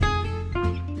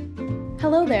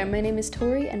Hello there, my name is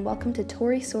Tori and welcome to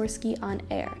Torisaursky On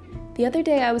Air. The other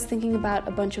day I was thinking about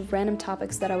a bunch of random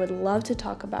topics that I would love to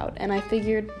talk about, and I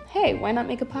figured, hey, why not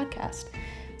make a podcast?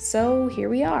 So here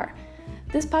we are.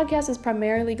 This podcast is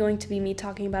primarily going to be me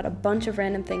talking about a bunch of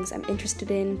random things I'm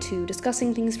interested in to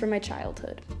discussing things from my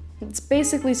childhood. It's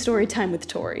basically story time with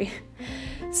Tori.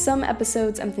 Some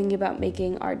episodes I'm thinking about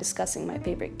making are discussing my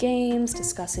favorite games,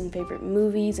 discussing favorite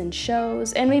movies and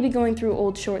shows, and maybe going through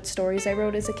old short stories I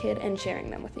wrote as a kid and sharing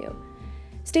them with you.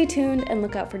 Stay tuned and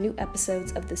look out for new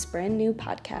episodes of this brand new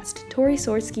podcast,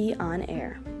 Torisaursky On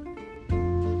Air.